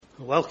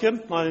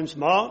Welcome, my name's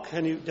Mark,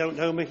 and you don't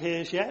know me here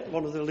as yet,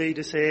 one of the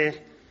leaders here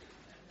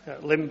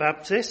at Lynn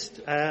Baptist.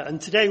 And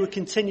today we're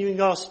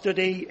continuing our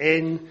study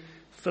in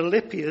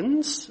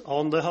Philippians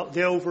on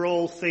the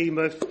overall theme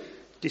of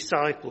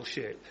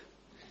discipleship.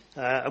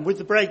 And with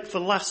the break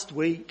for last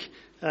week,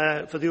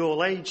 for the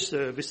all-age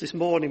service, this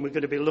morning we're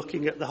going to be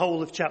looking at the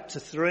whole of chapter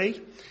 3,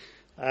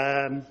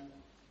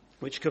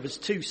 which covers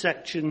two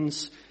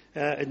sections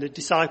in the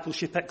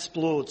Discipleship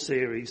Explored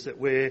series that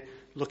we're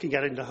looking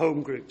at in the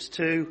home groups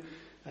too.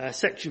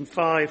 Section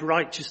 5,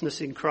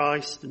 Righteousness in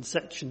Christ, and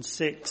Section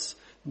 6,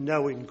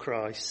 Knowing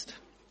Christ.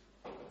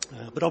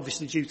 But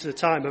obviously due to the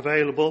time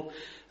available,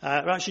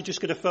 we're actually just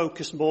going to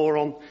focus more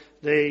on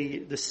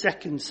the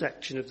second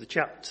section of the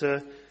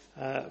chapter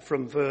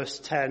from verse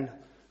 10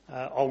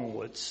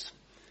 onwards.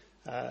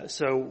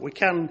 So we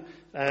can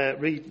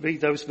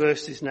read those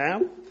verses now.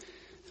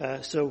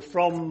 So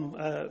from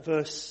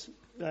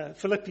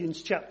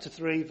Philippians chapter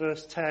 3,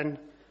 verse 10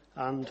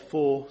 and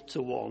 4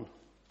 to 1.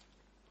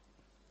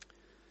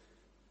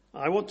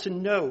 I want to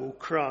know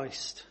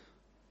Christ.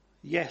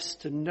 Yes,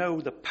 to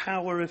know the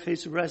power of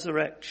his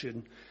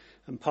resurrection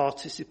and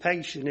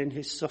participation in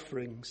his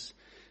sufferings,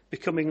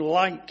 becoming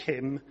like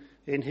him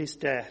in his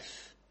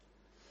death,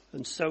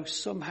 and so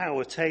somehow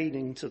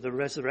attaining to the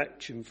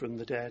resurrection from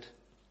the dead.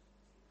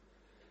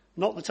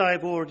 Not that I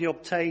have already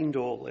obtained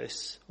all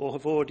this, or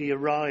have already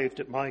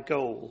arrived at my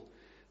goal,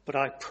 but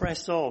I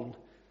press on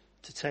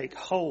to take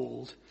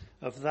hold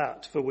of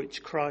that for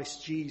which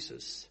Christ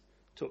Jesus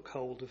took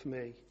hold of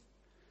me.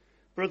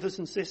 Brothers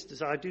and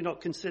sisters, I do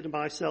not consider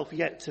myself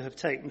yet to have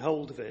taken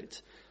hold of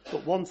it,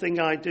 but one thing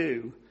I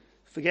do,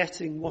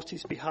 forgetting what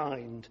is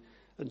behind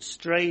and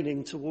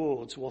straining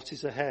towards what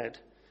is ahead,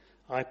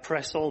 I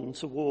press on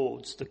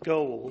towards the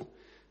goal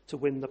to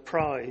win the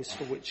prize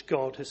for which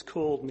God has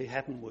called me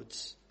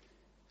heavenwards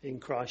in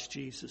Christ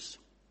Jesus.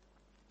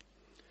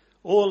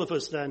 All of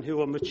us then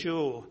who are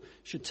mature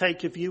should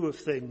take a view of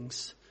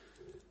things.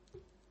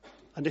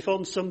 And if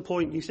on some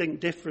point you think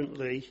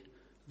differently,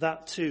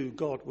 that too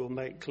God will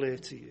make clear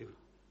to you.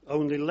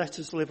 Only let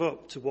us live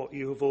up to what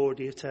you have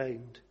already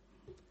attained.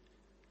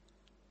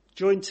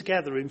 Join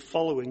together in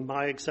following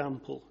my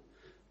example,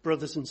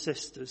 brothers and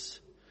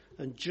sisters,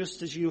 and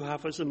just as you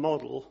have us as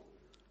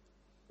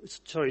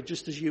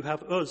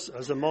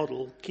a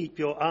model, keep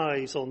your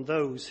eyes on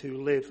those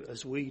who live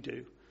as we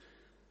do.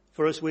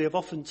 For as we have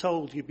often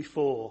told you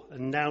before,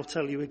 and now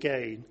tell you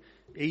again,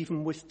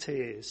 even with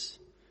tears,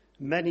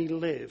 many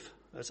live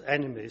as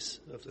enemies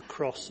of the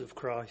cross of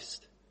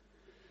Christ.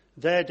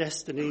 Their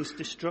destiny is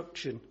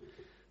destruction.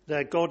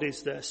 Their God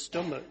is their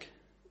stomach,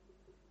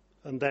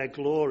 and their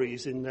glory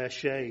is in their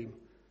shame.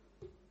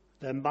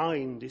 Their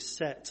mind is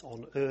set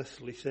on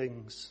earthly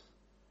things.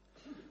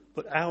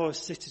 But our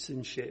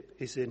citizenship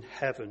is in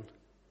heaven,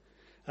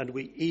 and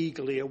we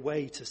eagerly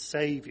await a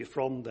Saviour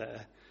from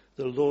there,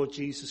 the Lord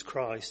Jesus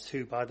Christ,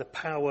 who by the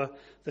power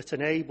that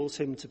enables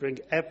him to bring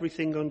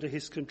everything under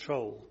his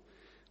control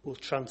will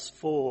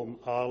transform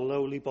our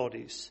lowly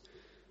bodies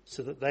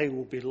so that they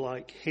will be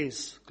like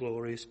his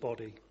glorious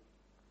body.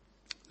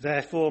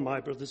 Therefore, my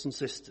brothers and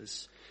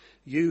sisters,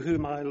 you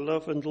whom I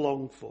love and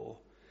long for,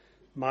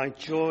 my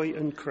joy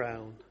and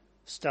crown,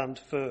 stand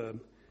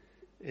firm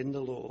in the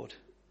Lord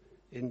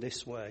in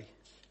this way,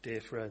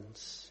 dear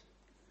friends.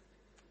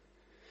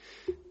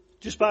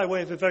 Just by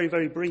way of a very,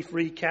 very brief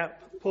recap,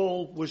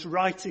 Paul was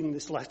writing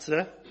this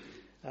letter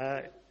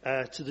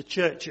to the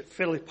church at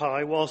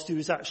Philippi whilst he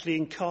was actually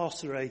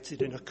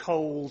incarcerated in a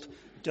cold,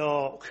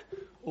 dark,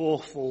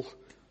 awful,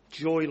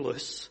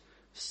 joyless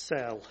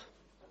cell.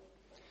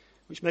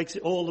 Which makes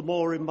it all the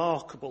more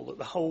remarkable that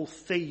the whole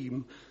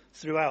theme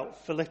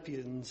throughout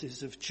Philippians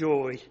is of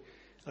joy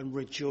and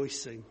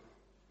rejoicing.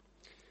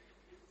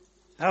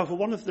 However,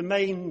 one of the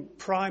main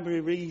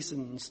primary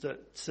reasons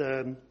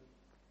that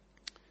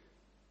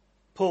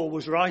Paul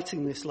was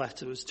writing this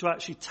letter was to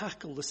actually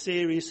tackle the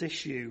serious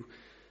issue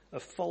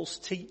of false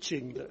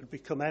teaching that had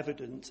become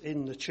evident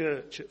in the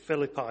church at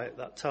Philippi at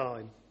that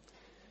time.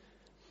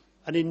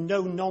 And in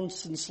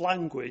no-nonsense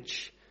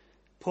language,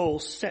 Paul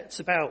sets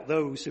about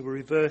those who were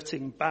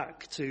reverting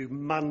back to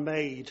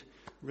man-made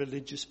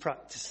religious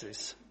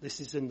practices.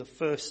 This is in the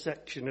first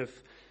section of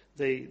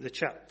the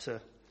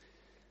chapter.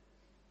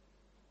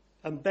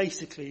 And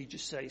basically you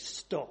just say,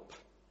 stop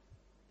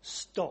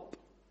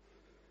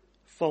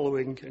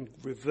following and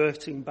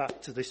reverting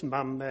back to this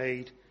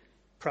man-made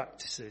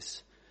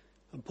practices.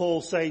 And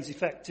Paul says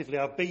effectively,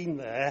 I've been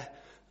there,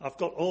 I've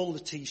got all the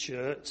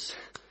t-shirts,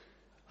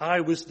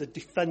 I was the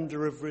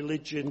defender of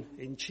religion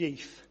in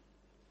chief.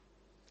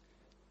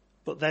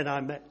 But then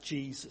I met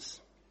Jesus.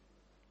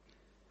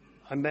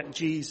 I met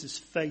Jesus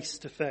face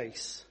to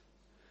face.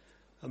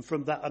 And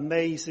from that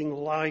amazing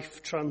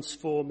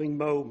life-transforming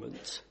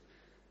moment,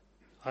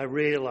 I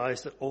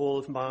realised that all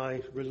of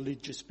my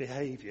religious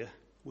behaviour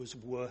was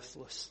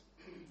worthless.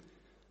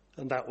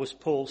 And that was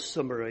Paul's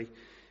summary.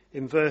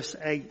 In verse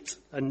 8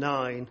 and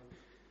 9,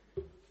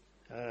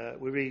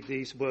 we read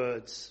these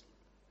words.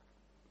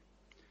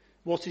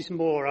 What is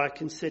more, I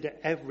consider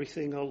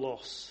everything a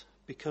loss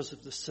because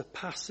of the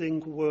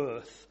surpassing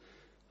worth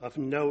of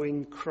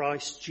knowing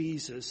Christ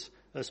Jesus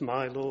as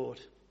my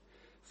Lord,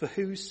 for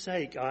whose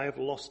sake I have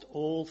lost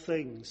all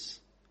things.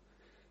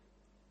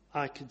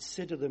 I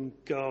consider them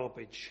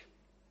garbage,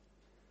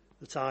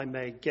 that I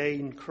may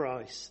gain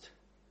Christ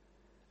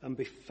and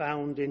be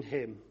found in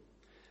him,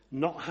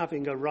 not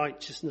having a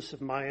righteousness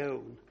of my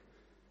own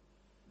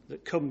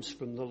that comes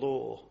from the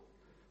law,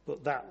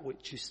 but that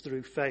which is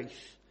through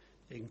faith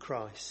in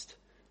Christ.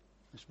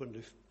 I just wonder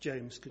if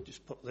James could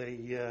just put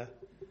the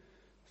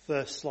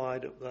first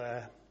slide up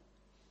there.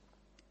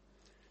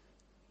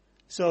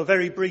 So a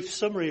very brief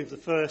summary of the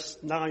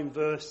first 9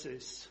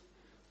 verses.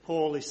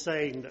 Paul is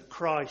saying that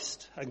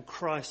Christ and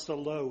Christ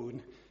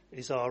alone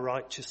is our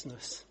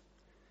righteousness.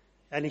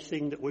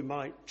 Anything that we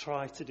might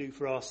try to do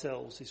for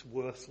ourselves is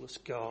worthless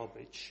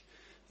garbage.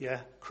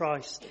 Yeah,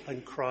 Christ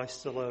and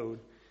Christ alone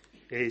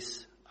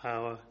is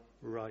our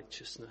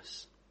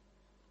righteousness.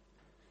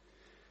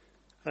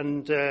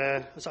 And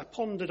as I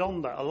pondered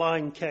on that, a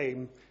line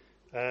came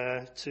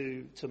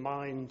to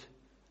mind.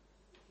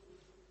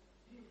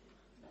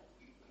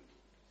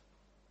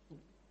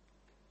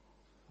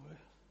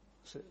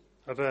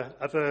 Of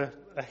a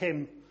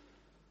hymn.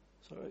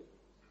 Sorry,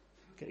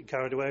 getting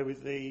carried away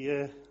with the.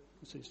 There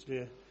seems to be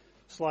a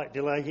slight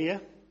delay here.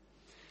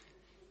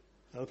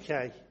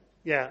 Okay,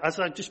 yeah. As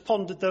I just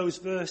pondered those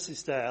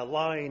verses there, a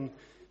line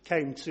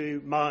came to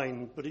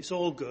mind, but it's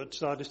all good,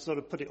 so I just sort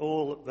of put it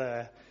all up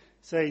there.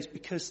 It says,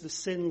 "Because the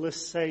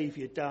sinless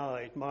Saviour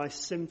died, my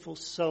sinful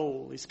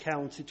soul is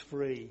counted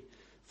free.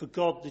 For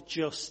God the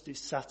just is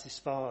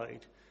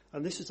satisfied."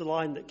 And this is a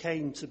line that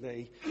came to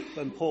me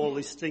when Paul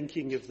is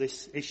thinking of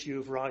this issue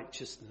of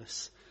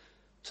righteousness,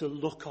 to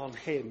look on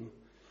him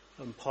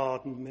and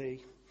pardon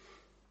me.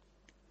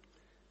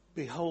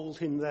 Behold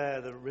him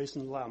there, the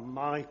risen Lamb,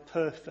 my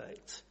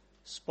perfect,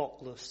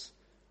 spotless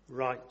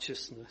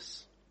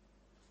righteousness.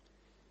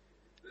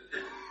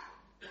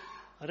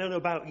 I don't know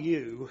about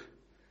you,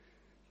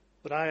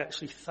 but I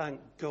actually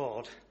thank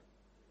God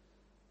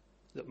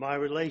that my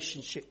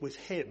relationship with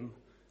him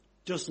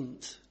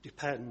doesn't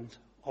depend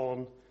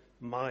on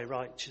my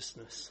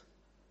righteousness.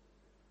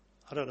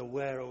 I don't know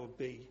where I would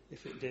be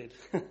if it did.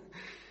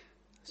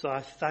 So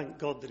I thank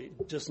God that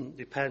it doesn't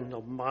depend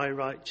on my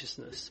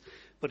righteousness,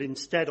 but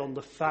instead on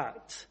the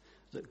fact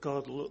that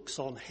God looks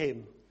on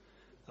him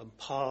and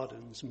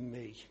pardons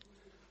me.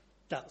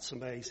 That's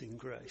amazing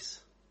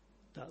grace.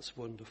 That's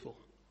wonderful.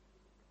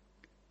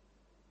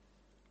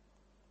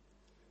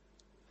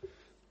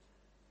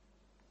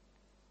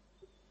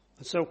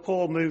 And so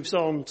Paul moves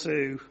on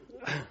to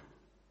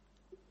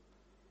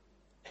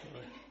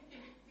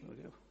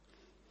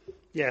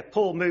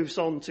Paul moves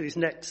on to his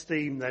next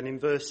theme then in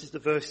the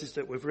verses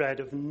that we've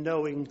read of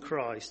knowing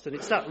Christ. And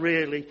it's that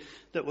really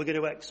that we're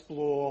going to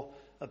explore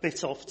a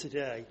bit of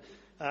today.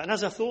 And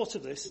as I thought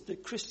of this, the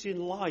Christian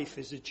life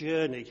is a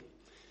journey.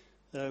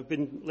 I've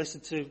been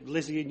listening to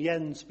Lizzie and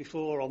Jens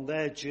before on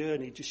their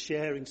journey, just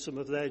sharing some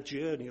of their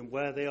journey and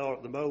where they are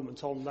at the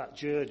moment on that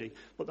journey.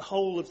 But the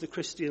whole of the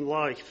Christian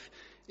life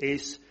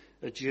is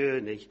a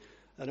journey.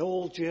 And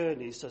all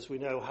journeys, as we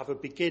know, have a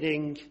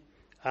beginning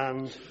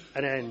and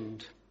an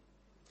end.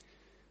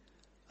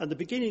 And the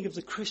beginning of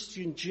the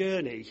Christian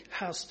journey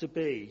has to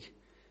be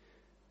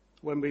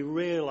when we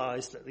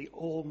realise that the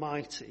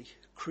Almighty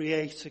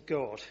Creator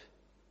God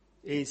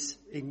is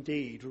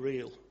indeed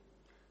real.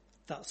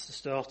 That's the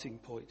starting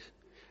point.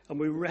 And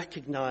we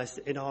recognise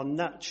that in our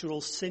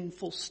natural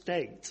sinful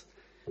state,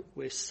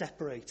 we're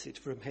separated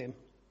from him.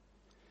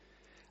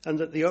 And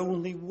that the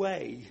only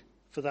way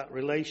for that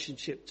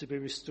relationship to be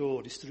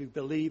restored is through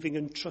believing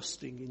and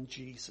trusting in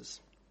Jesus.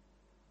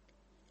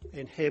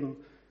 In him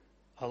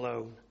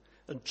alone.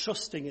 And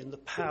trusting in the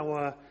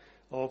power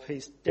of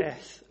his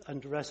death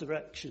and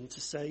resurrection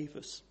to save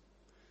us.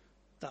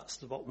 That's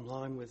the bottom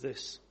line with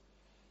this.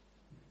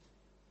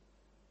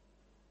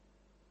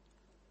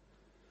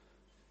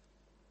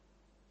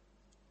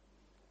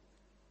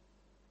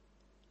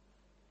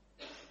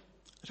 I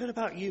don't know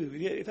about you,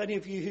 if any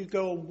of you who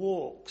go on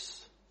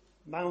walks,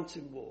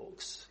 mountain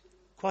walks,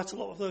 quite a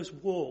lot of those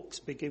walks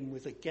begin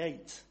with a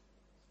gate,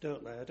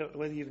 don't they? I don't know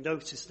whether you've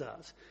noticed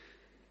that.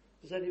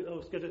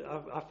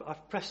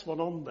 I've pressed one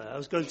on there. I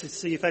was going to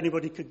see if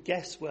anybody could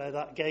guess where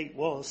that gate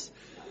was.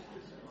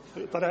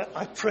 But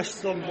I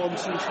pressed on one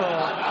too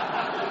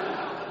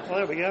far. Well,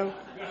 there we go.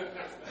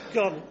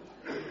 Gone.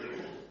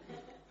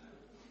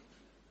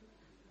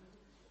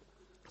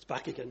 It's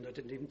back again. I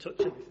didn't even touch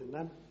anything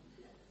then.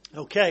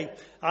 Okay.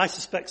 I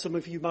suspect some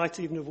of you might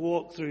even have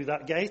walked through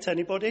that gate.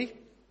 Anybody?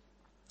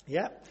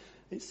 Yeah.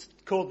 It's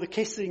called the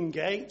Kissing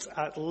Gate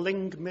at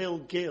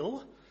Lingmill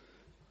Gill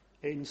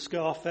in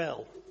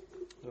Scafell.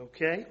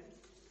 Okay.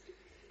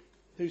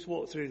 Who's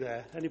walked through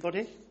there?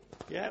 Anybody?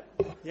 Yeah.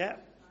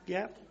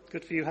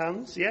 Good few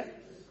hands. Yeah.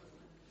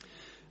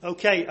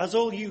 Okay. As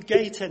all you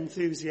gate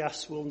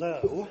enthusiasts will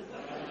know,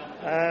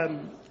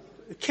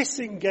 the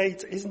Kissing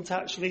Gate isn't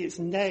actually its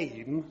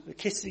name. The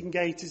Kissing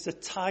Gate is a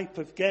type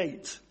of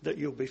gate that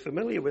you'll be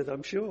familiar with,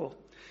 I'm sure.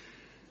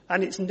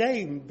 And it's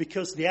named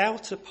because the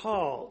outer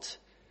part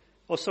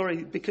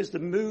because the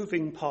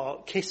moving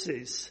part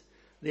kisses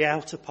the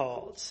outer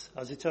parts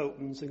as it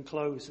opens and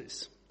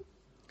closes.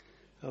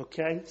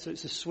 Okay, so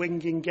it's a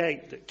swinging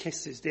gate that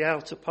kisses the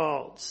outer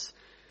parts.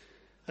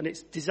 And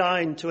it's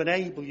designed to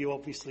enable you,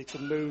 obviously, to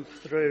move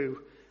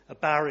through a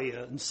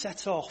barrier and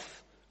set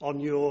off on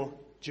your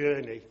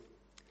journey.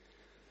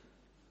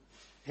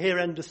 Here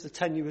endeth the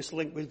tenuous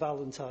link with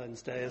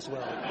Valentine's Day as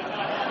well.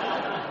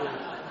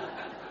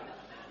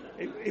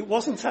 It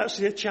wasn't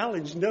actually a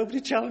challenge.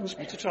 Nobody challenged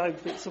me to try and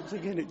fit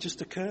something in. It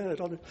just occurred.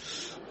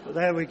 But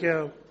there we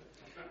go.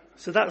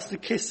 So that's the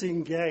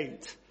kissing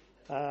gate.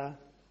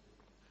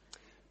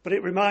 But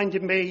it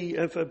reminded me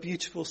of a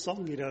beautiful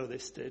song,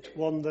 this did.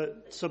 One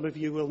that some of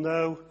you will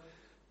know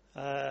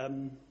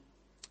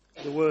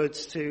the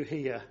words to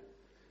here.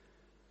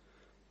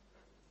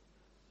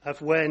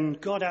 Of when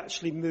God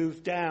actually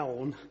moved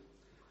down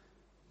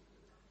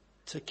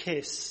to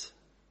kiss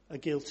a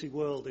guilty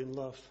world in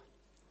love.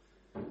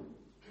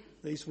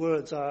 These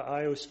words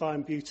I always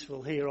find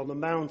beautiful here. On the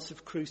Mount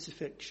of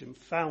Crucifixion,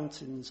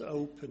 fountains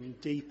open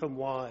deep and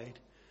wide.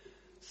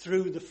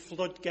 Through the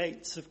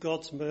floodgates of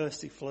God's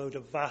mercy flowed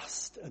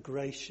a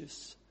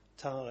gracious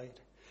tide.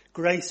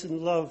 Grace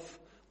and love,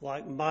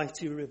 like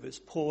mighty rivers,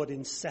 poured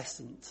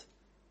incessant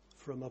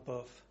from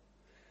above.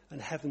 And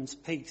heaven's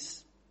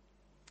peace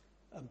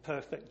and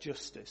perfect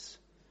justice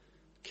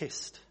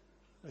kissed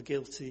a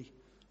guilty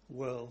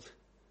world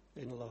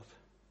in love.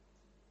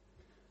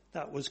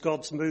 That was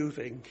God's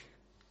moving,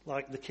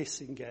 like the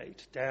kissing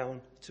gate,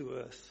 down to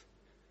earth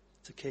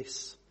to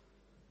kiss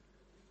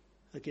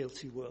a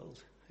guilty world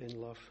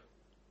in love.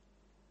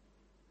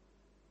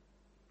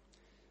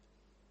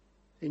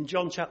 In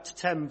John chapter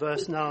 10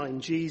 verse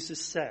 9,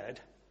 Jesus said,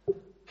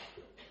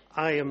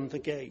 I am the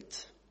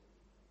gate.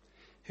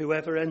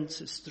 Whoever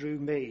enters through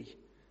me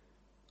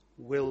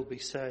will be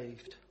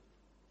saved.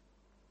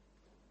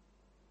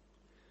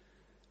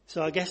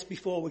 So I guess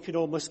before we can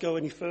almost go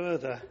any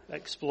further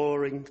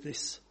exploring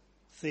this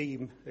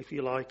theme, if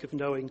you like, of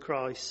knowing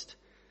Christ,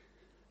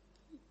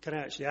 can I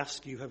actually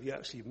ask you, have you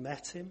actually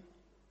met him?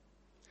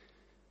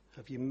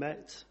 Have you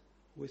met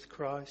with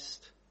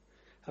Christ?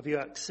 Have you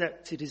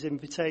accepted his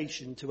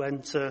invitation to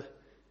enter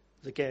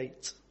the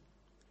gate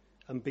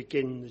and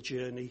begin the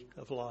journey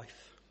of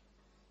life?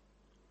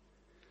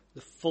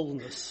 The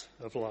fullness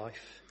of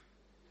life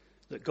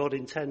that God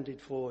intended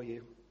for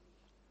you.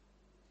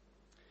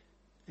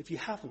 If you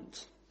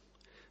haven't,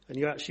 and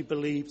you actually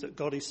believe that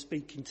God is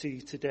speaking to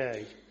you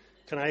today,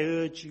 can I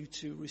urge you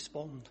to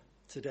respond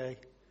today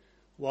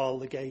while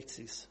the gate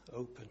is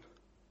open,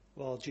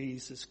 while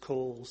Jesus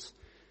calls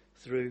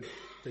through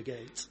the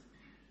gate?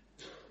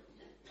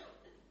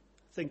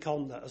 Think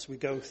on that as we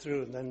go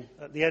through, and then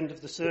at the end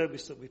of the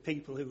service there'll be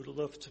people who would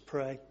love to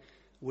pray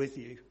with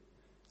you,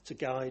 to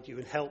guide you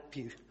and help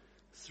you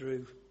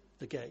through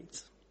the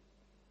gate.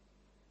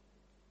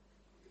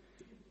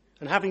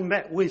 And having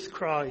met with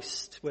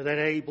Christ, we're then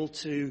able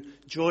to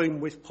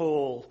join with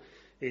Paul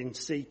in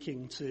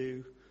seeking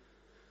to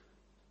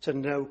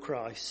know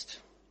Christ.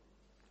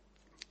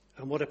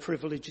 And what a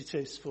privilege it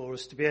is for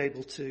us to be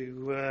able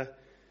to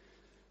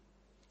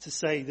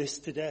say this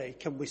today.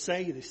 Can we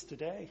say this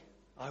today?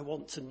 I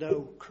want to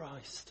know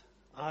Christ.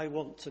 I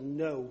want to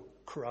know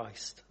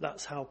Christ.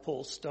 That's how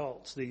Paul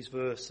starts these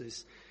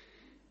verses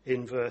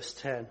in verse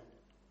 10.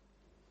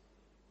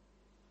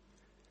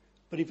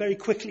 But he very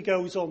quickly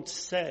goes on to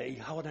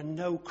say, I want to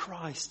know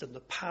Christ and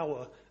the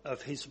power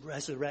of his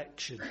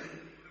resurrection.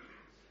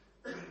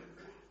 And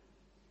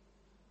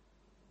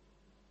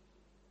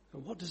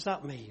what does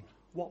that mean?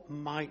 What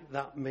might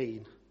that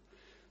mean?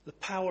 The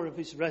power of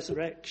his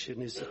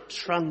resurrection is a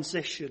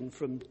transition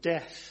from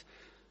death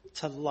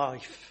to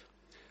life,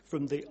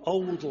 from the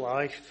old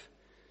life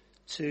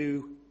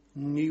to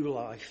new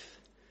life.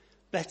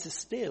 Better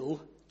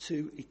still,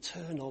 to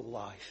eternal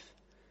life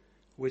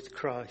with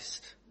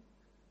Christ.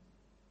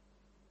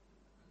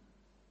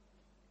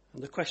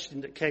 And the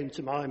question that came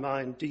to my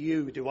mind,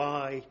 do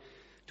I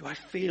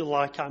feel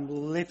like I'm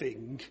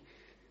living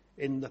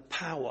in the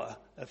power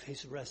of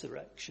his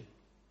resurrection?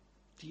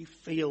 Do you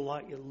feel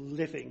like you're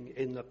living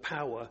in the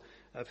power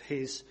of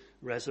his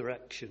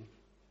resurrection?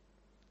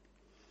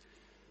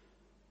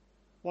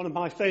 One of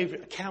my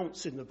favourite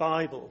accounts in the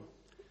Bible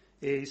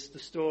is the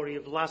story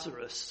of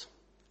Lazarus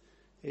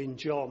in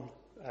John.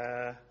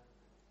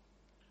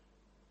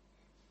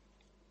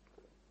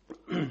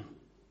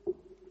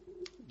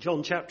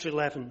 John chapter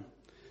 11,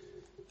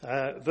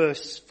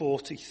 verse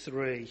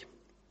 43.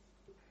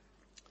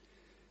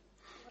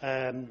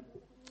 I'm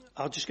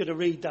just going to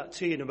read that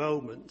to you in a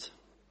moment.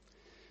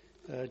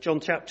 John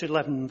chapter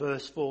 11,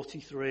 verse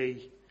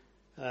 43.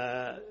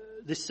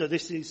 This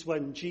is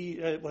when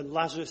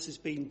Lazarus has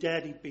been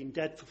dead. He'd been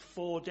dead for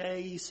 4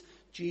 days.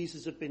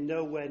 Jesus had been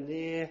nowhere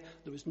near.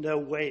 There was no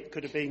way it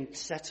could have been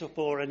set up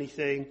or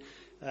anything.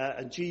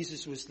 And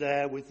Jesus was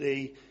there with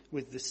the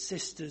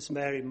sisters,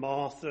 Mary and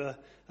Martha,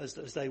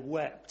 as they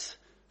wept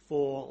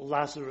for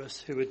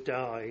Lazarus who had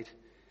died.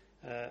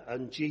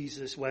 And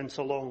Jesus went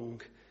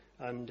along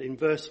And in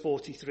verse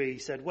 43 he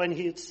said, when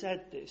he had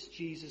said this,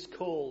 Jesus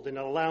called in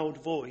a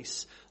loud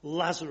voice,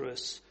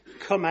 Lazarus,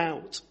 come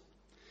out.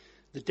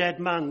 The dead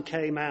man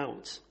came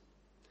out,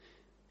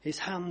 his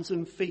hands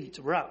and feet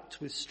wrapped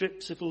with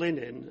strips of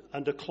linen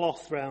and a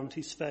cloth round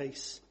his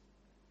face.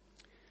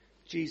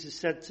 Jesus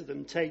said to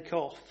them, take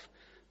off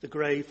the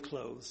grave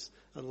clothes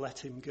and let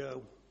him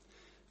go.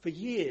 For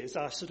years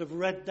I sort of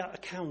read that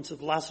account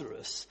of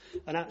Lazarus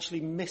and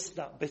actually missed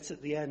that bit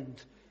at the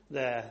end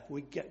there.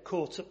 We get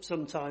caught up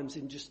sometimes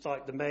in just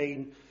like the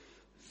main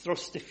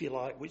thrust, if you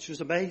like, which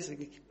was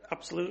amazing,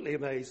 absolutely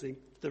amazing,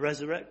 the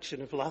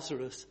resurrection of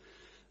Lazarus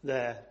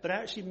there. But I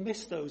actually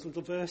missed those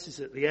little verses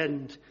at the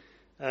end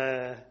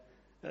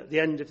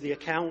of the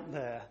account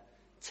there.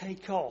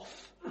 Take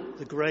off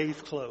the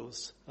grave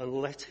clothes and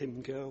let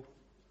him go.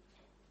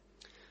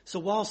 So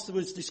whilst there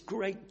was this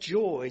great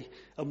joy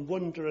and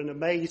wonder and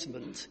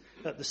amazement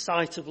at the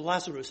sight of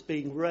Lazarus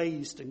being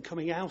raised and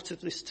coming out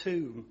of this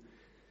tomb,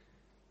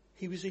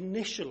 he was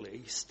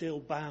initially still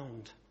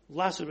bound.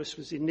 Lazarus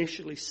was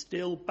initially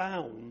still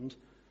bound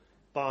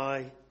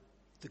by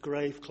the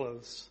grave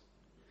clothes.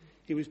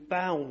 He was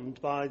bound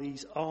by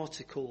these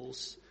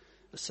articles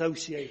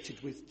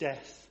associated with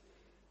death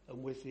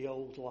and with the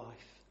old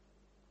life.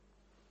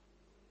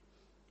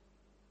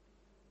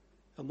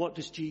 And what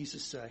does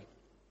Jesus say?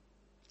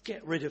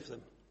 Get rid of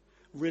them.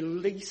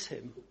 Release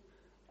him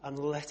and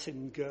let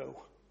him go.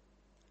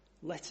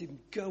 Let him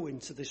go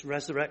into this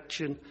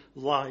resurrection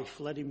life.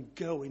 Let him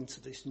go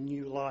into this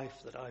new life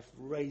that I've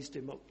raised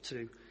him up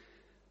to.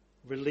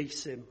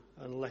 Release him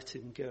and let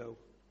him go.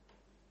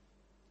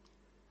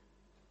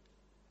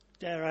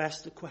 Dare I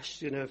ask the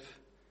question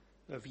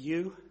of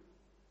you,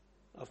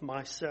 of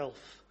myself?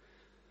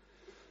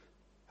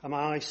 Am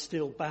I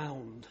still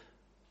bound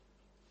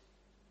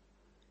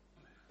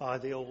by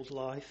the old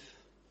life?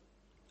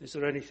 Is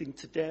there anything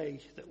today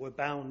that we're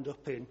bound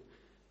up in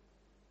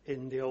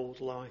the old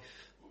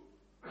life?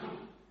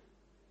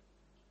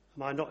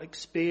 Am I not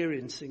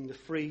experiencing the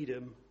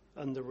freedom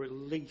and the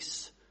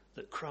release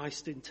that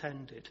Christ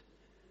intended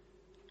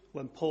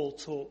when Paul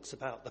talks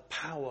about the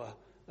power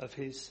of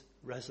his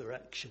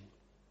resurrection?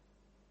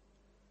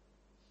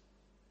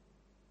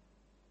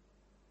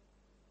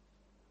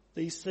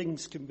 These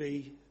things can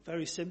be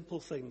very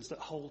simple things that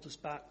hold us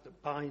back,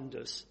 that bind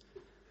us.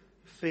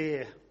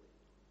 Fear.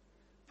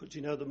 But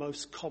you know, the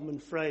most common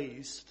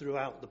phrase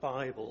throughout the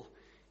Bible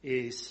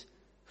is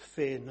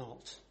fear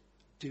not.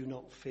 Do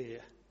not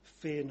fear.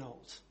 Fear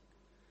not.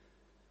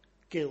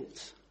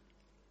 Guilt.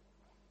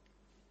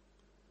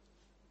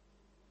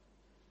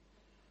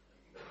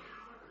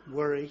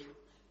 Worry.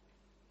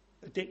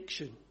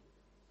 Addiction.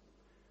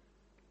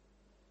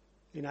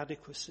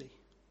 Inadequacy.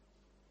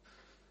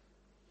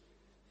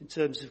 In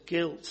terms of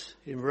guilt,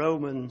 in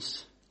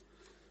Romans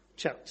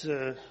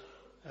chapter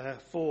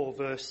 4,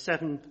 verse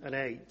 7 and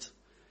 8,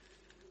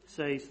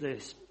 says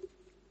this: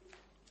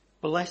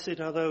 blessed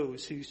are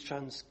those whose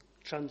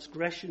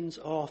transgressions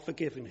are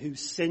forgiven, whose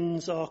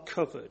sins are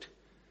covered.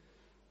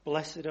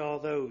 Blessed are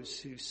those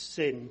whose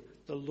sin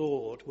the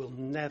Lord will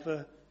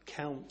never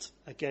count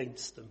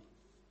against them.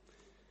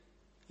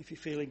 If you're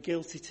feeling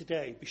guilty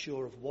today, be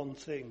sure of one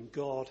thing: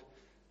 God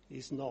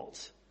is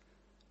not.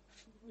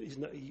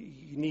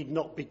 You need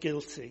not be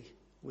guilty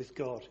with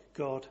God.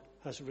 God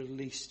has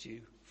released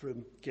you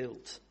from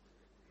guilt,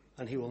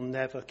 and he will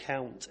never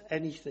count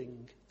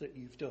anything that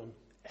you've done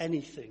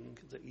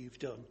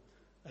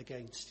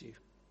against you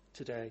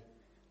today.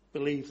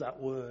 Believe that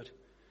word.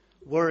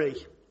 Worry.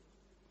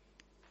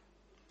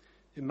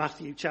 In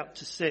Matthew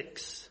chapter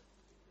 6,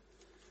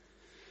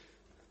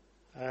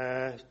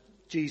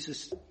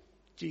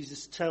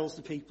 Jesus tells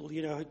the people, do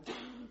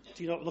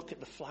you not look at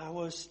the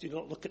flowers? Do you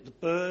not look at the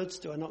birds?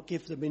 Do I not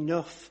give them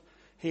enough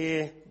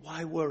here?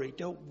 Why worry?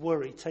 Don't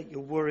worry. Take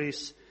your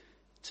worries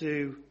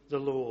to the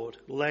Lord.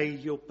 Lay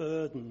your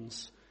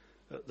burdens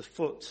at the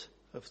foot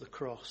of the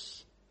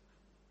cross.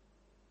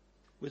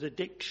 With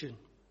addiction,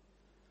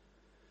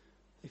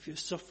 if you're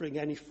suffering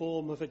any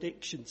form of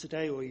addiction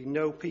today, or you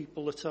know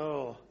people that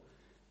are,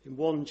 in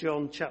 1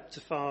 John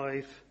chapter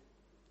 5,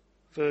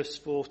 verse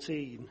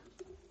 14,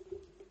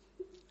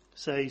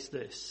 says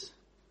this: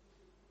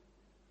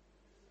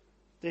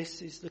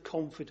 this is the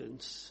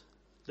confidence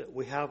that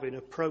we have in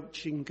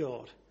approaching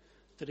God,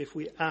 that if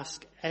we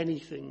ask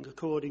anything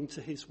according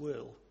to his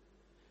will,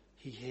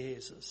 he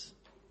hears us.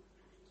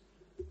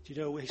 Do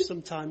you know, we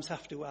sometimes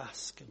have to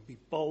ask and be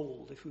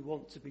bold if we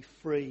want to be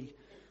free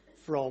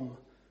from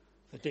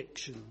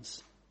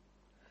addictions.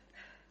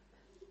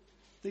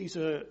 These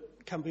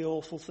can be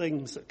awful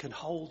things that can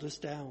hold us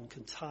down,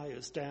 can tie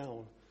us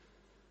down.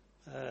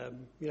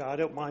 I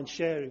don't mind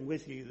sharing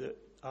with you that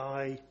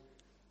I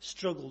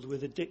struggled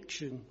with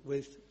addiction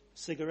with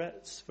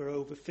cigarettes for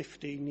over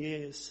 15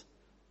 years.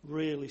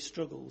 Really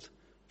struggled,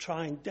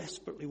 trying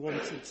desperately,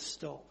 wanting to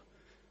stop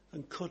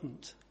and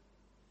couldn't.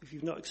 If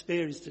you've not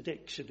experienced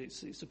addiction,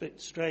 it's a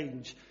bit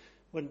strange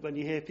when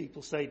you hear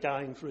people say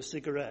dying for a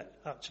cigarette.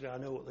 Actually, I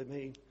know what they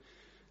mean.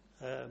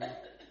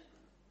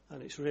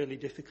 And it's really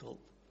difficult.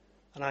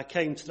 And I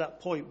came to that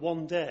point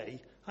one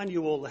day I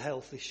knew all the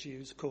health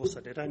issues, of course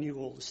I did. I knew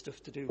all the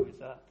stuff to do with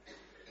that.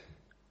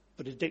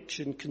 But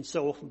addiction can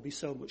so often be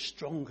so much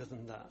stronger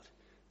than that.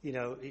 You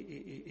know,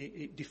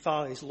 it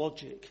defies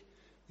logic.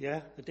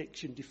 Yeah,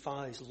 addiction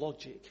defies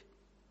logic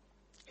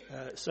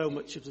so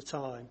much of the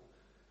time.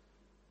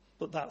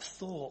 But that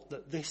thought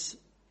that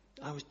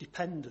I was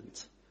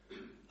dependent,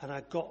 and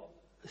I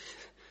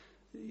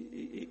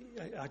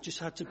just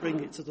had to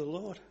bring it to the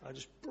Lord. I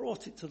just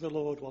brought it to the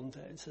Lord one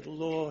day and said,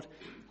 Lord,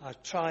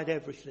 I've tried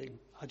everything.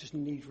 I just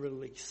need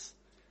release.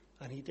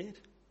 And he did.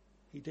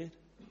 He did.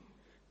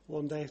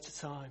 One day at a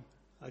time,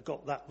 I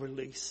got that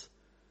release.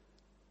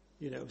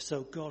 You know,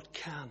 so God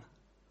can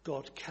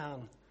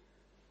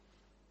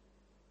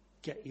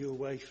get you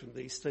away from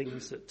these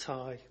things that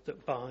tie,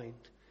 that bind.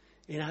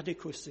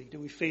 Inadequacy. Do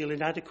we feel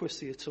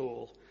inadequacy at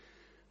all?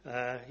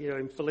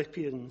 In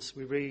Philippians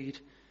we read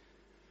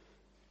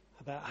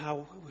about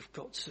how we've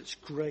got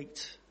such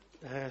great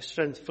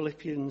strength.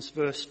 Philippians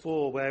verse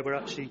 4, where we're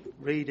actually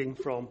reading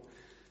from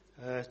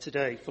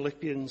today.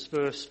 Philippians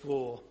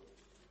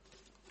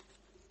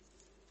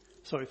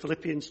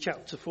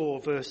chapter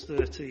 4, verse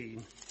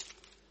 13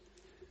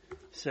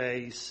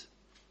 says,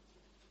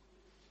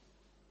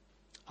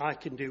 I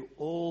can do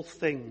all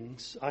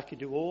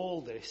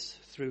this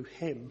through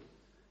him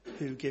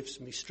who gives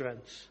me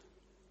strength.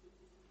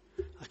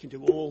 I can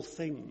do all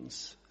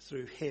things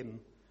through him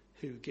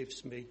who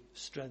gives me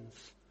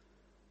strength.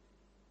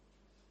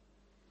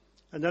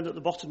 And then at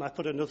the bottom I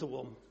put another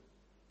one,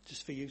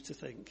 just for you to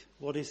think.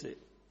 What is it?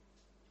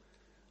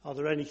 Are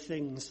there any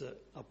things that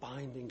are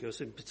binding us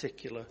in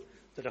particular,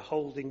 that are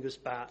holding us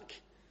back?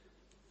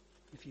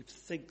 If you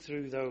think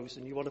through those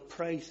and you want to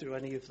pray through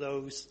any of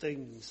those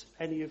things,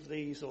 any of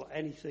these or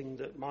anything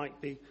that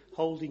might be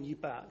holding you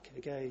back,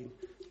 again,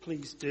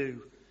 please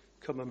do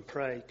come and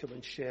pray, come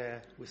and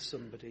share with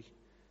somebody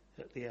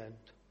at the end.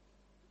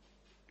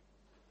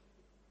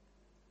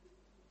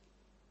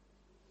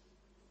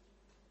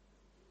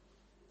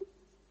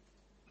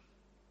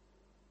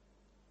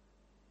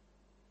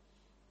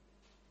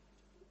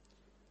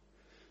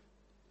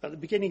 At the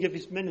beginning of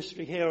his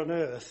ministry here on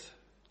earth,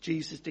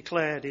 Jesus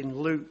declared in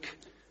Luke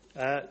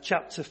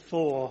chapter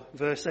 4,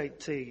 verse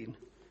 18,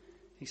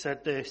 he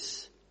said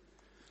this,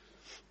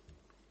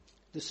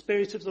 the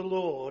Spirit of the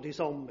Lord is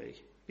on me,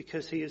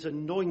 because he has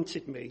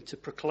anointed me to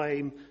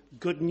proclaim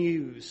good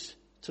news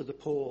to the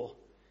poor.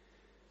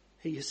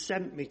 He has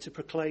sent me to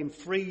proclaim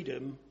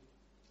freedom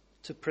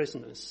to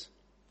prisoners,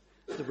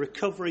 the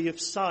recovery of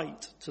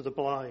sight to the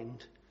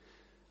blind,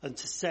 and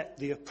to set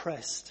the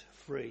oppressed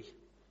free,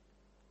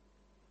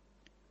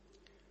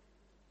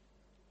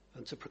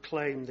 and to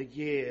proclaim the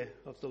year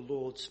of the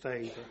Lord's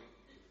favour.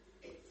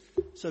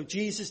 So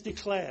Jesus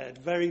declared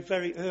very,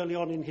 very early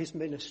on in his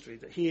ministry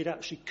that he had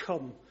actually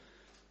come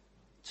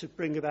to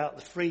bring about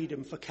the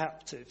freedom for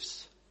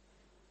captives,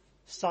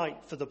 sight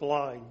for the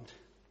blind,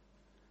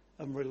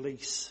 and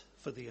release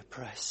for the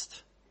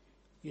oppressed.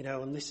 You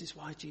know, and this is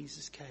why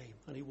Jesus came,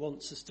 and he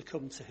wants us to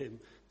come to him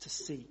to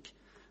seek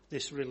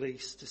this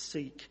release, to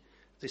seek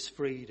this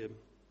freedom.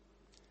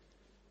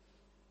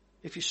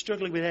 If you're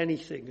struggling with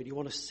anything and you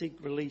want to seek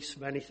release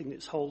from anything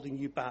that's holding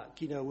you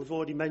back, you know, we've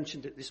already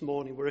mentioned it this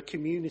morning. We're a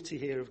community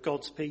here of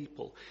God's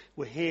people.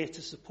 We're here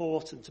to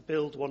support and to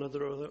build one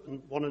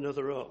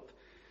another up.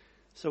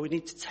 So we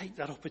need to take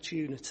that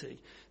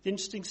opportunity. The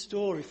interesting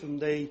story from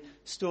the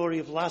story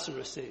of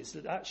Lazarus is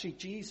that actually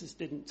Jesus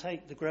didn't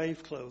take the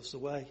grave clothes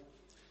away.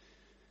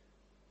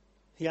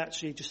 He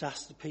actually just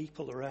asked the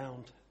people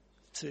around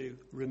to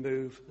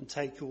remove and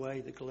take away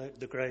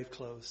the grave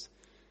clothes.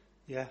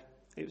 Yeah.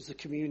 It was the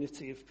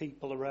community of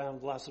people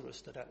around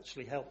Lazarus that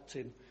actually helped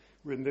him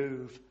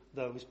remove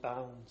those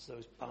bounds,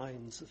 those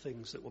binds, the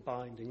things that were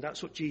binding.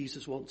 That's what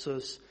Jesus wants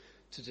us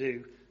to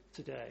do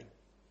today.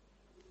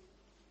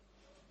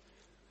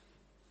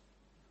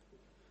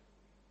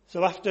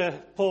 So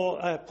after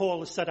Paul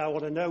has said, I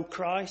want to know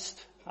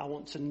Christ, I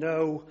want to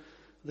know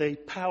the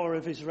power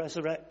of his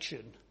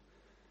resurrection,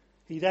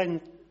 he then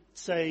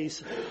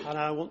says, and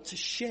I want to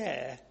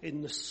share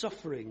in the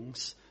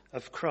sufferings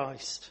of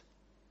Christ.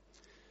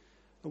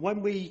 And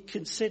when we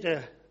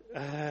consider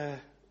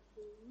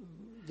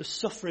the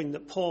suffering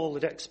that Paul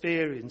had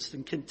experienced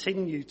and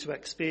continued to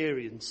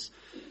experience,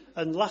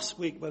 and last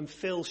week when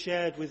Phil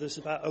shared with us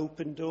about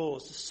open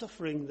doors, the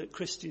suffering that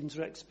Christians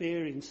are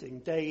experiencing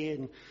day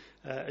in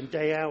and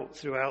day out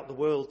throughout the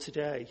world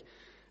today,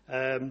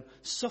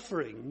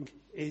 suffering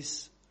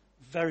is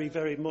very,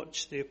 very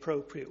much the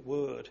appropriate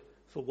word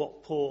for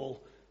what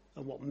Paul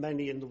and what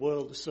many in the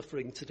world are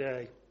suffering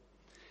today.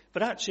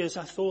 But actually, as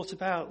I thought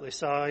about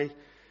this, I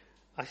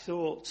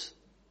thought,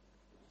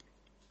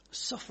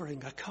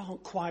 suffering, I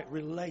can't quite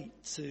relate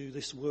to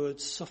this word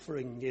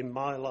suffering in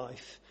my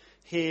life.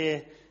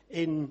 Here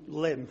in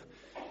Lymm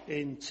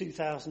in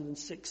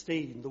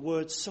 2016, the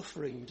word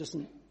suffering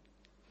doesn't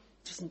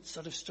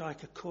sort of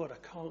strike a chord. I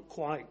can't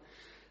quite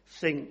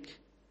think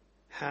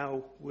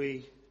how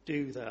we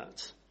do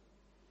that.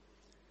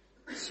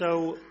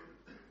 So,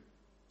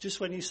 just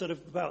when you're sort of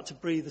about to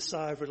breathe a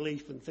sigh of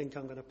relief and think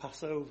I'm going to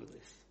pass over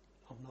this,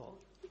 I'm not.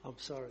 I'm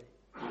sorry.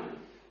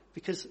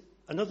 Because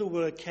another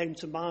word came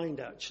to mind,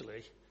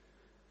 actually,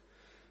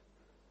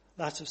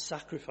 that of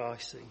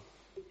sacrificing.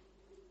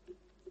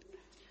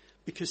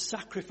 Because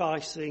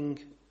sacrificing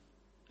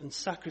and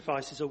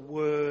sacrifice is a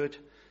word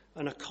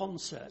and a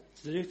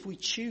concept that if we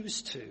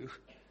choose to,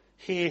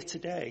 here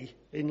today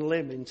in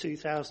Lymm in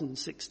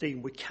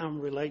 2016, we can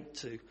relate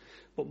to.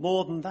 But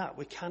more than that,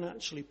 we can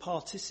actually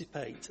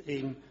participate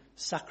in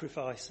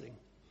sacrificing.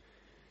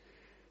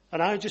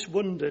 And I just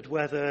wondered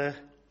whether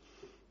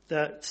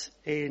that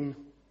in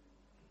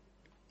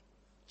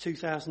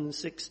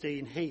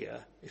 2016 here,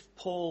 if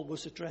Paul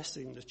was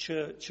addressing the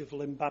Church of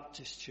Lymm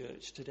Baptist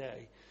Church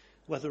today,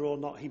 whether or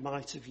not he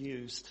might have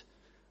used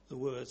the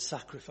word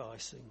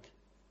sacrificing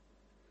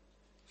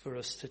for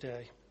us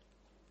today.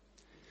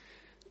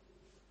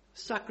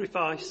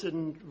 Sacrifice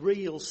and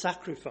real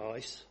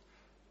sacrifice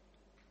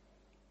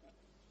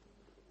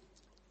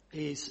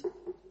is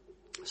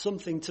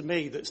something to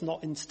me that's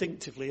not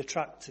instinctively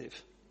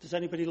attractive. Does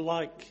anybody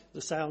like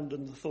the sound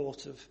and the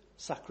thought of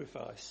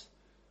sacrifice?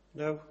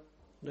 No?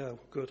 No,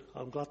 good.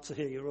 I'm glad to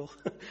hear you're all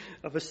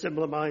of a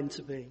similar mind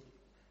to me.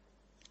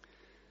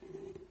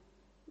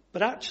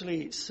 But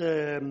actually it's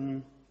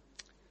a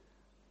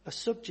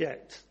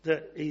subject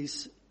that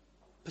is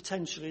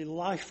potentially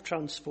life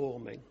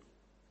transforming.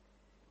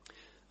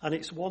 And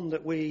it's one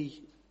that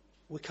we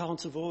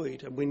can't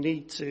avoid and we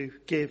need to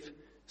give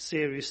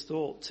serious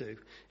thought to.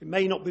 It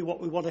may not be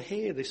what we want to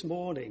hear this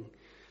morning,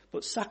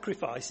 but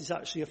sacrifice is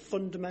actually a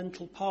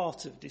fundamental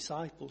part of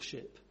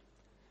discipleship.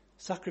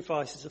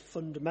 Sacrifice is a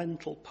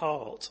fundamental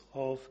part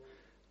of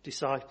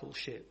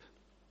discipleship.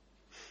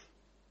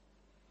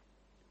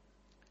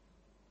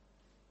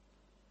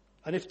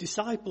 And if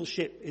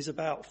discipleship is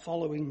about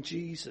following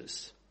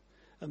Jesus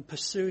and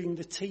pursuing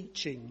the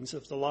teachings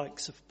of the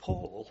likes of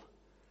Paul,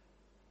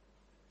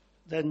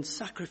 then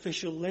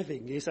sacrificial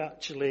living is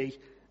actually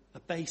a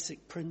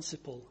basic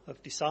principle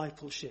of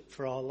discipleship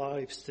for our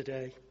lives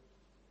today.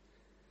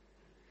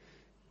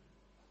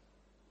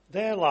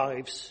 Their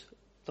lives,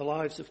 the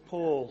lives of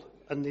Paul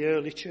and the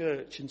early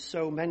church, and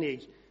so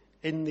many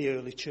in the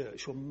early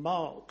church, were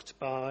marked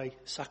by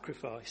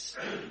sacrifice.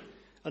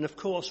 And of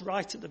course,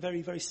 right at the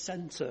very, very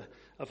centre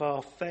of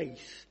our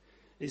faith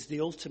is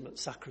the ultimate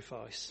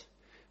sacrifice,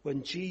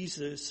 when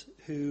Jesus,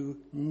 who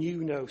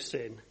knew no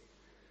sin,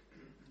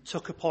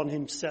 took upon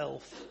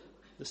himself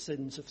the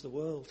sins of the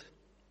world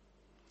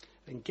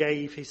and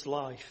gave his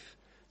life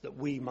that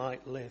we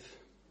might live.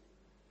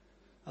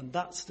 And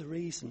that's the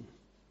reason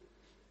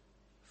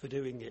for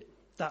doing it.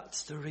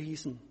 That's the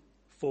reason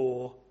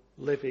for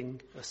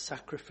living a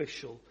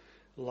sacrificial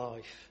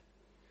life,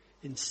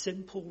 in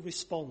simple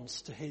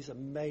response to his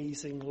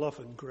amazing love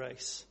and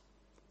grace.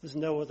 There's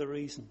no other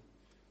reason.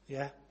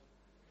 Yeah?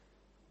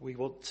 We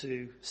want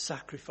to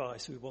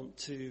sacrifice. We want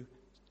to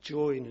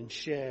join and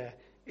share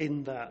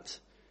in that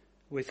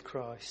with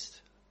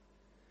Christ.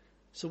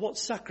 So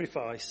what's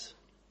sacrifice?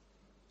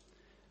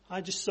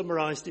 I just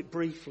summarised it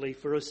briefly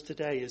for us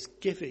today as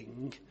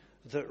giving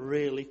that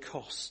really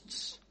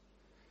costs.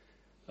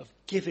 Of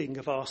giving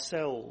of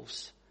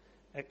ourselves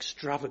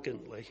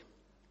extravagantly.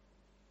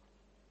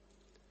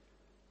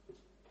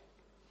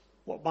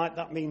 What might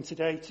that mean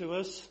today to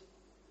us?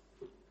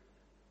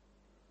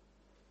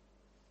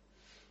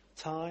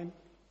 Time,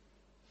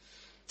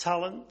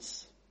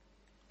 talents,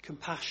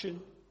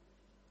 compassion,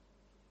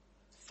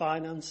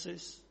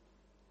 finances.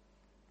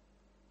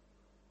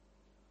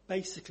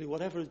 Basically,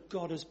 whatever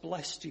God has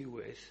blessed you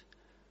with,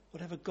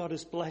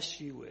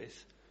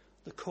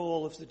 the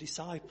call of the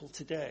disciple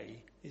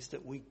today is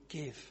that we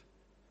give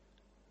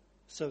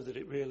so that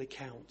it really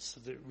counts, so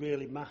that it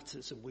really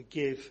matters, and we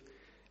give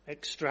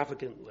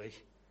extravagantly.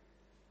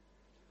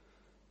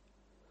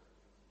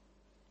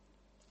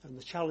 And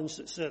the challenge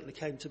that certainly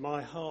came to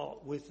my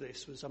heart with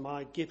this was, am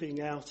I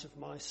giving out of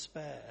my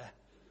spare,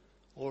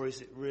 or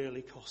is it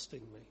really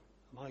costing me?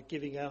 Am I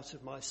giving out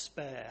of my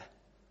spare,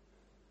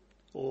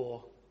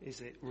 or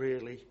is it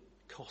really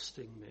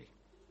costing me?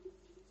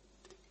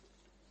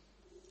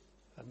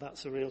 And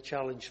that's a real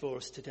challenge for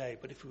us today.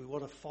 But if we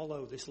want to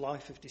follow this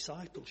life of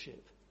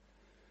discipleship,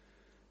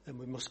 then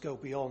we must go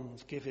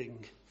beyond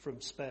giving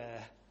from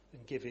spare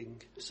and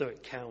giving so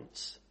it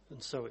counts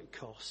and so it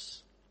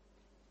costs.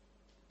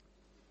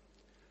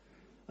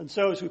 And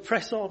so as we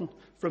press on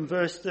from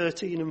verse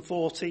 13 and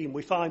 14,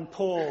 we find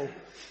Paul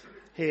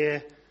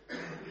here.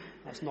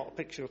 That's not a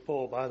picture of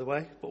Paul, by the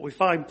way, but we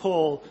find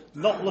Paul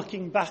not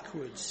looking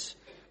backwards,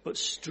 but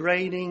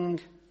straining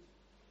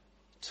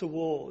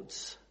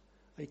towards.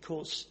 He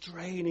calls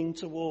straining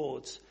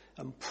towards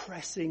and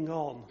pressing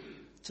on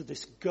to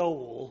this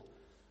goal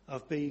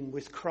of being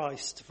with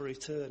Christ for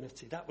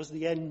eternity. That was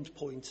the end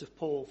point of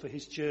Paul for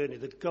his journey,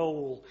 the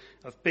goal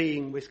of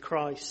being with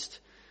Christ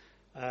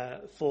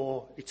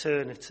for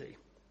eternity.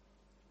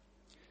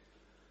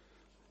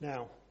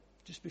 Now,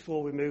 just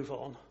before we move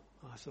on,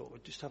 I thought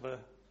we'd just have a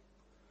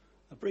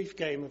brief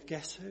game of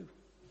Guess Who.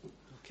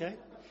 Okay?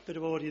 Bit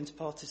of audience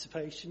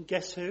participation.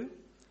 Guess who?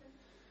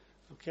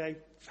 Okay,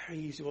 very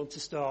easy one to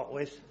start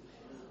with.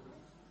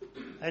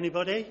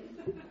 Anybody?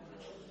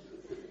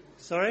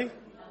 Sorry?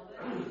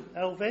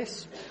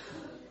 Elvis?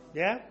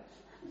 Yeah?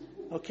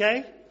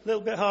 Okay. A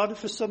little bit harder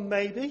for some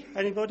maybe.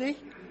 Anybody?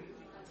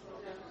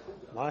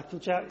 Michael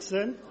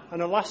Jackson.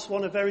 And the last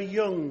one, a very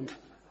young.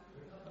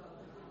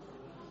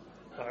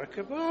 Barack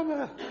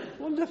Obama.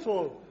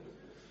 Wonderful.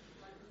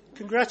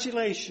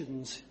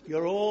 Congratulations.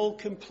 You're all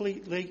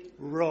completely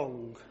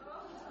wrong.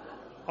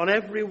 On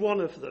every one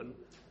of them.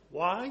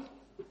 Why?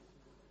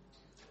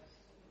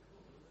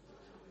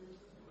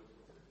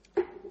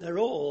 They're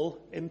all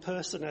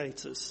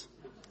impersonators.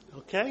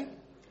 Okay?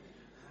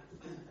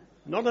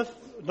 None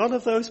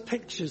of those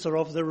pictures are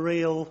of the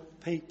real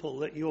people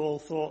that you all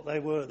thought they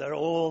were. They're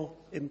all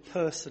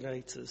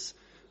impersonators,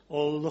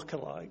 all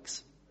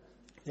lookalikes.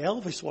 The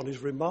Elvis one is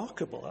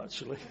remarkable,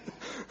 actually.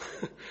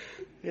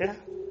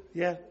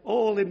 Yeah,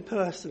 all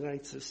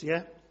impersonators,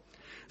 yeah.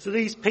 So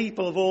these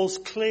people have all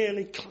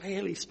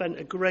clearly spent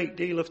a great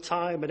deal of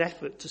time and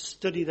effort to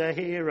study their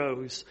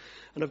heroes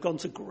and have gone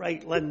to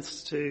great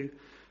lengths to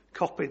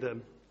copy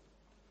them.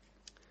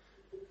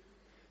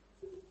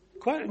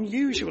 Quite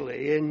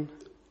unusually in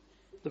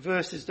the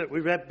verses that we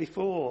read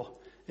before,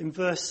 in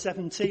verse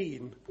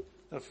 17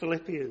 of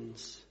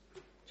Philippians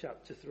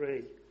chapter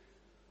 3,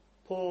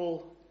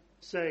 Paul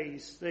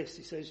says this,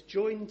 he says,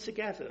 "Join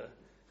together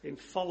in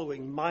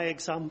following my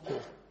example,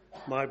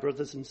 my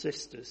brothers and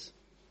sisters."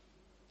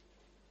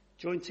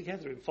 Join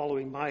together in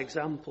following my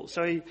example.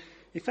 So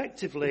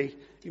effectively,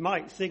 you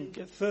might think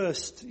at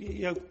first,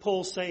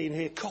 Paul's saying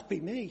here, copy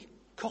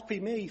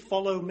me,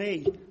 follow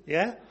me,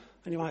 yeah?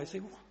 And you might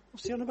think,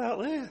 what's he on about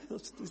there?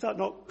 Is that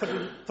not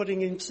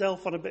putting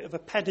himself on a bit of a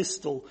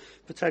pedestal,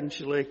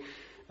 potentially,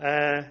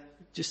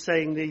 just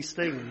saying these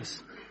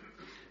things?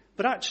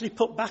 But actually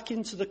put back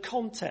into the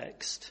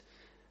context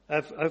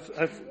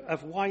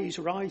of why he's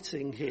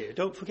writing here.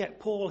 Don't forget,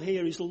 Paul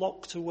here is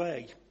locked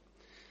away.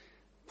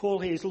 Paul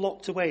here is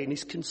locked away and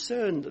he's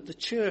concerned that the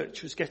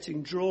church was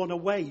getting drawn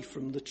away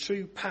from the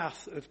true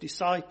path of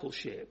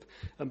discipleship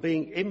and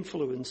being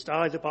influenced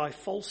either by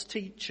false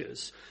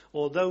teachers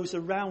or those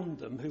around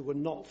them who were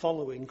not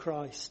following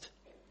Christ.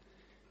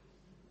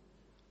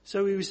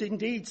 So he was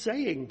indeed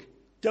saying,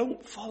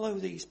 don't follow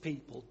these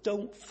people.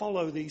 Don't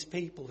follow these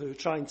people who are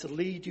trying to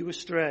lead you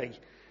astray.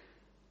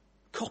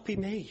 Copy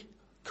me.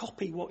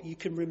 Copy what you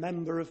can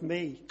remember of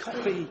me.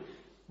 Copy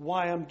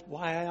why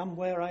I am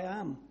where I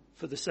am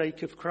for the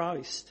sake of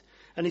Christ.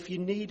 And if you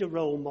need a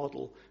role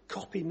model,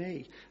 copy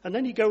me. And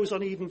then he goes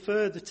on even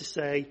further to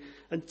say,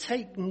 and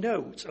take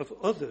note of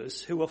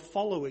others who are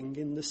following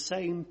in the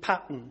same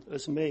pattern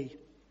as me.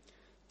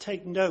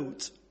 Take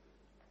note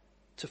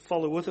to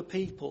follow other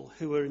people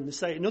who are in the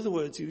same. In other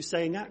words, he was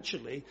saying,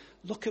 actually,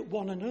 look at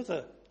one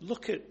another.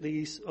 Look at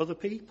these other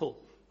people.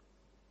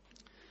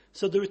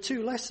 So there are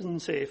two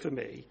lessons here for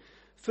me.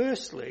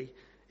 Firstly,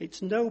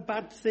 it's no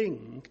bad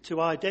thing to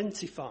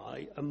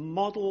identify and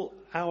model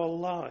our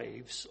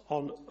lives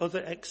on other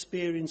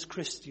experienced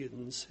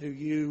Christians who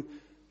you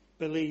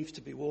believe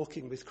to be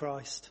walking with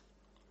Christ.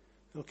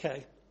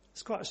 Okay,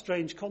 it's quite a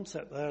strange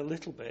concept there a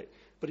little bit,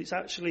 but it's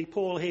actually,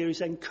 Paul here is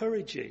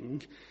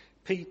encouraging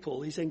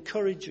people, he's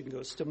encouraging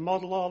us to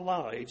model our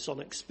lives on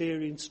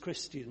experienced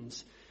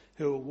Christians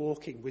who are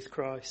walking with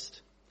Christ.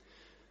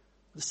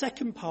 The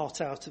second part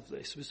out of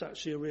this was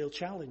actually a real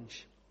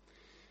challenge,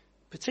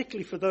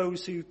 particularly for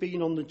those who've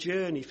been on the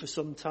journey for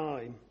some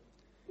time.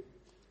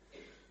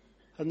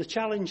 And the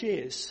challenge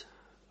is,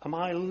 am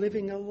I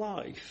living a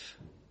life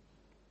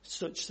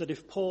such that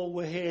if Paul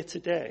were here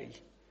today,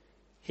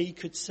 he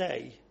could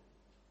say,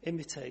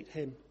 imitate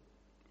him,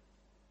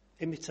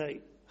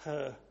 imitate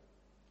her?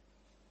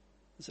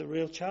 There's a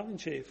real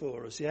challenge here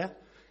for us, yeah?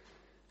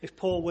 If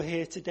Paul were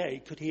here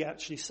today, could he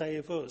actually say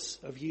of us,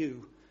 of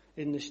you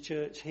in this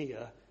church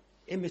here,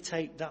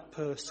 imitate that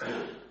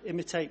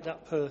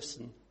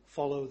person,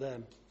 follow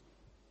them?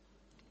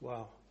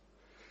 Wow.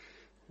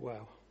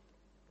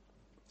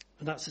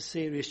 And that's a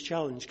serious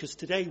challenge, because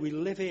today we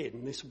live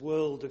in this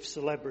world of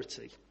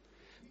celebrity.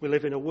 We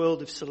live in a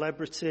world of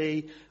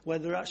celebrity where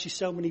there are actually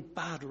so many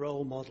bad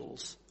role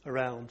models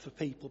around for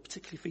people,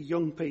 particularly for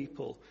young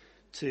people,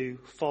 to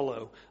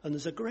follow. And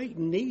there's a great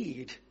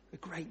need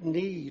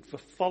for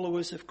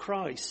followers of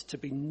Christ to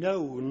be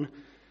known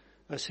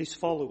as his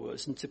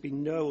followers and to be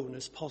known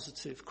as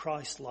positive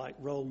Christ-like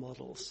role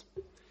models.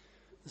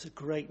 There's a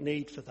great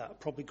need for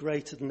that, probably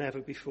greater than ever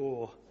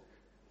before.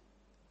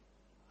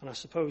 And I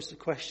suppose the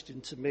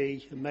question to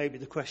me, and maybe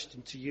the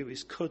question to you,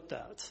 is could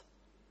that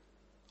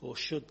or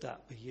should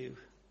that be you?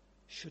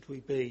 Should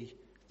we be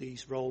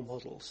these role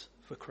models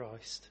for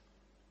Christ?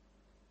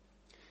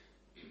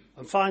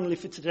 And finally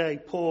for today,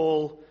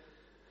 Paul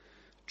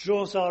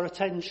draws our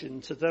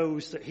attention to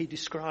those that he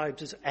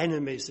describes as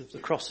enemies of the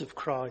cross of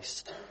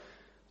Christ.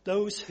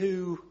 Those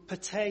who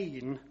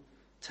pertain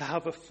to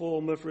have a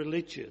form of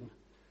religion,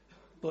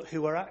 but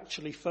who are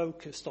actually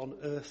focused on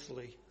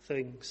earthly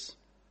things.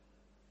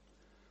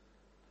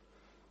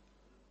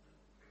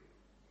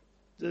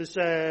 There's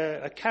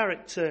a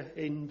character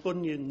in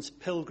Bunyan's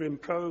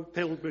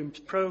Pilgrim's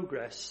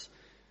Progress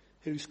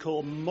who's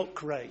called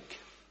Muckrake.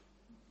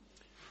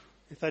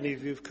 If any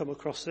of you have come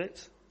across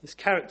it, This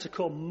character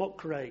called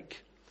Muckrake,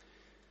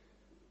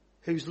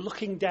 who's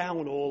looking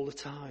down all the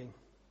time.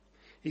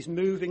 He's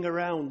moving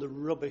around the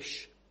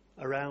rubbish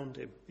around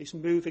him. He's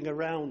moving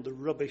around the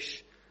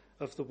rubbish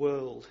of the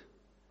world.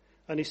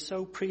 And he's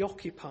so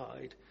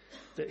preoccupied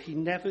that he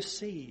never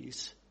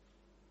sees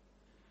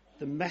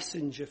the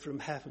messenger from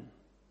heaven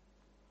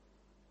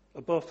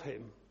above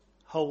him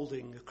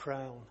holding a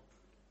crown.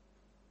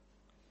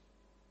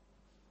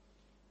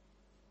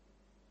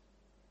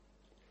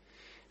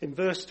 In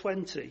verse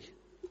 20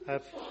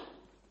 of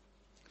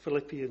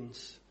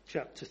Philippians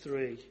chapter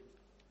 3,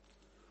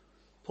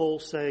 Paul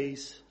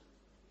says,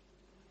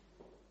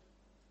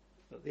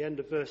 at the end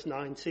of verse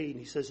 19,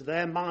 he says,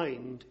 their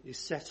mind is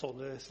set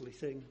on earthly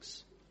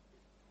things.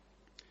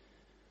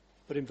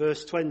 But in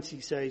verse 20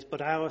 he says,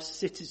 but our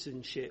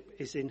citizenship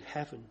is in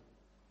heaven.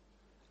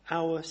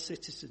 Our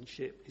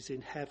citizenship is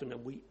in heaven,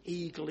 and we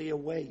eagerly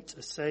await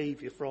a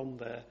Saviour from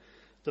there,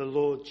 the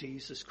Lord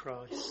Jesus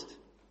Christ.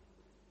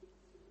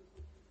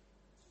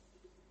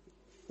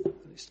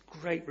 And it's a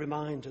great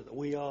reminder that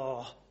we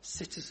are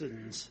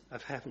citizens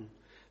of heaven.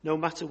 No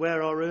matter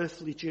where our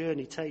earthly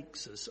journey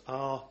takes us,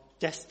 our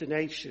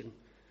destination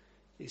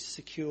is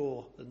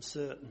secure and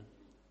certain.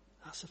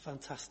 That's a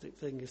fantastic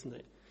thing, isn't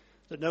it?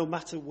 That no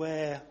matter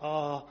where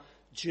our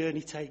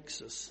journey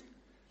takes us,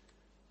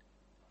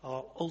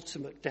 our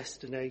ultimate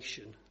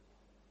destination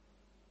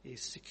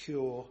is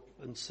secure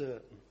and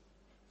certain.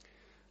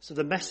 So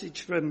the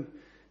message from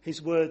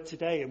his word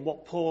today, and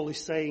what Paul is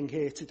saying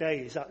here today,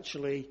 is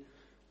actually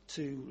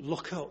to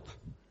look up.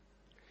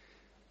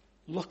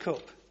 Look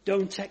up.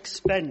 Don't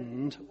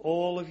expend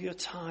all of your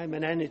time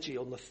and energy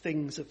on the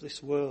things of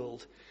this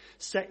world.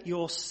 Set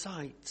your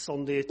sights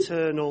on the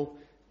eternal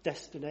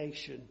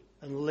destination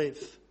and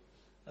live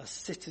as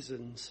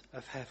citizens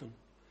of heaven.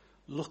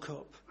 Look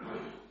up.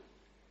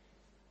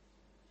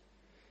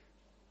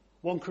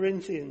 1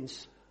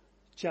 Corinthians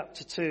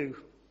chapter 2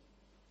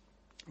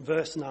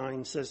 verse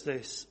 9 says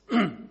this.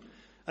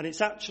 And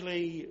it's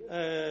actually,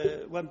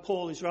 when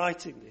Paul is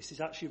writing this,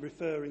 he's actually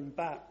referring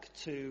back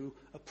to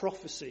a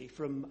prophecy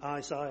from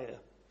Isaiah.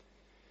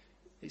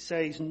 It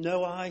says,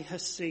 no eye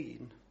has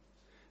seen,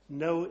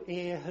 no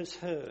ear has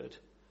heard,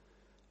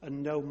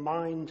 and no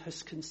mind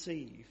has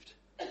conceived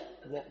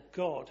what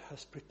God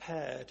has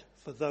prepared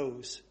for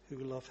those who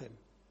love him.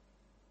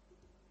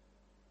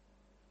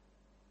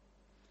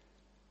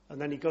 And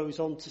then he goes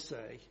on to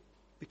say,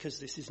 because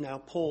this is now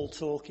Paul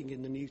talking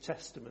in the New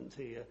Testament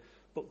here,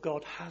 but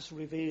God has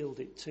revealed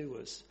it to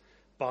us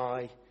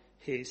by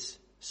his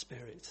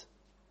Spirit.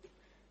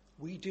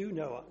 We do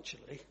know,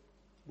 actually.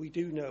 We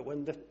do know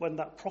when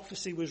that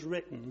prophecy was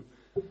written,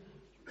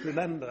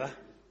 remember,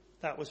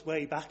 that was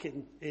way back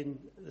in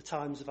the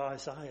times of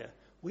Isaiah.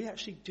 We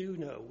actually do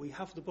know. We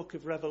have the book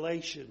of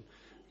Revelation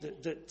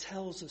that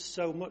tells us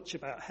so much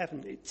about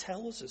heaven. It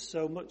tells us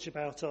so much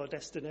about our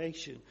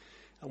destination.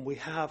 And we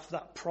have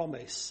that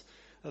promise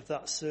of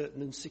that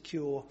certain and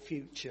secure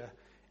future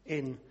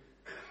in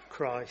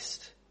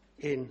Christ,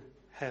 in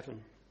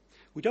heaven.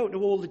 We don't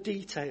know all the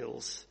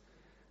details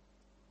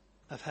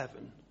of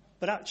heaven,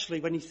 but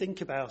actually when you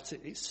think about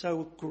it, it's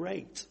so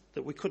great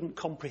that we couldn't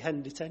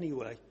comprehend it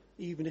anyway.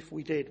 Even if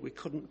we did, we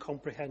couldn't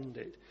comprehend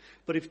it.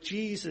 But if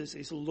Jesus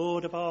is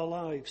Lord of our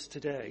lives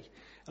today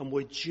and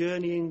we're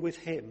journeying with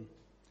him,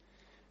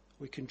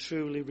 we can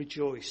truly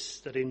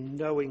rejoice that in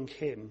knowing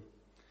him,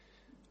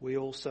 we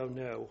also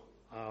know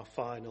our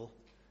final,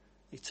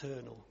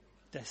 eternal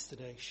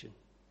destination.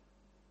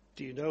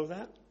 Do you know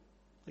that?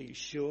 Are you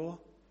sure?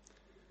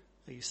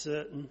 Are you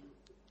certain?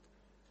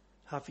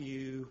 Have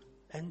you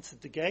entered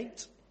the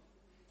gate?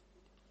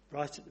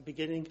 Right at the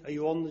beginning? Are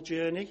you on the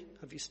journey?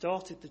 Have you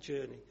started the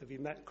journey? Have you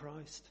met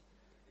Christ?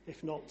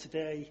 If not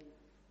today,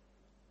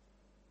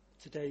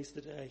 today's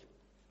the day.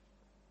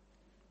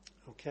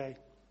 Okay.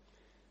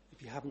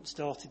 If you haven't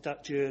started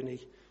that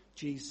journey,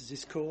 Jesus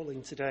is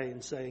calling today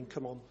and saying,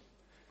 come on,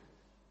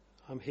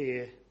 I'm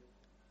here.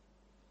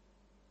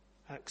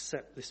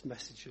 Accept this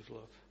message of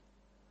love.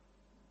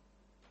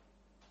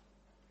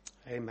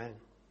 Amen.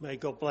 May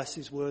God bless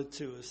his word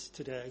to us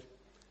today.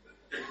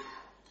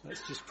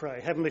 Let's just pray.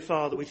 Heavenly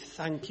Father, we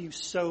thank you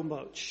so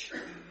much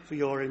for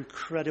your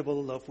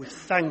incredible love. We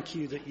thank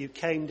you that you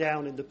came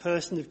down in the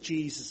person of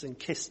Jesus and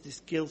kissed this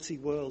guilty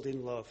world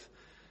in love,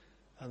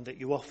 and that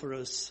you offer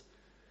us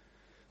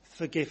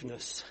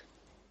forgiveness.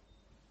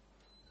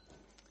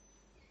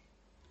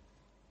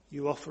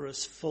 You offer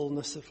us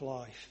fullness of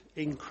life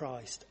in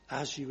Christ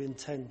as you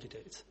intended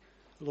it.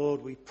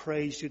 Lord, we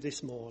praise you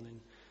this morning.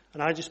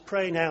 And I just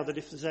pray now that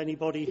if there's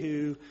anybody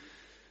who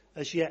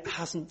as yet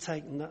hasn't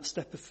taken that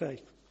step of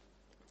faith,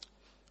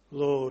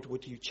 Lord,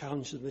 would you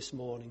challenge them this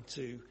morning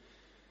to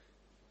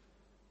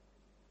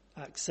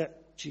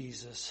accept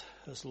Jesus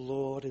as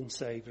Lord and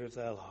Saviour of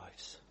their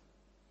lives.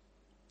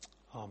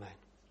 Amen.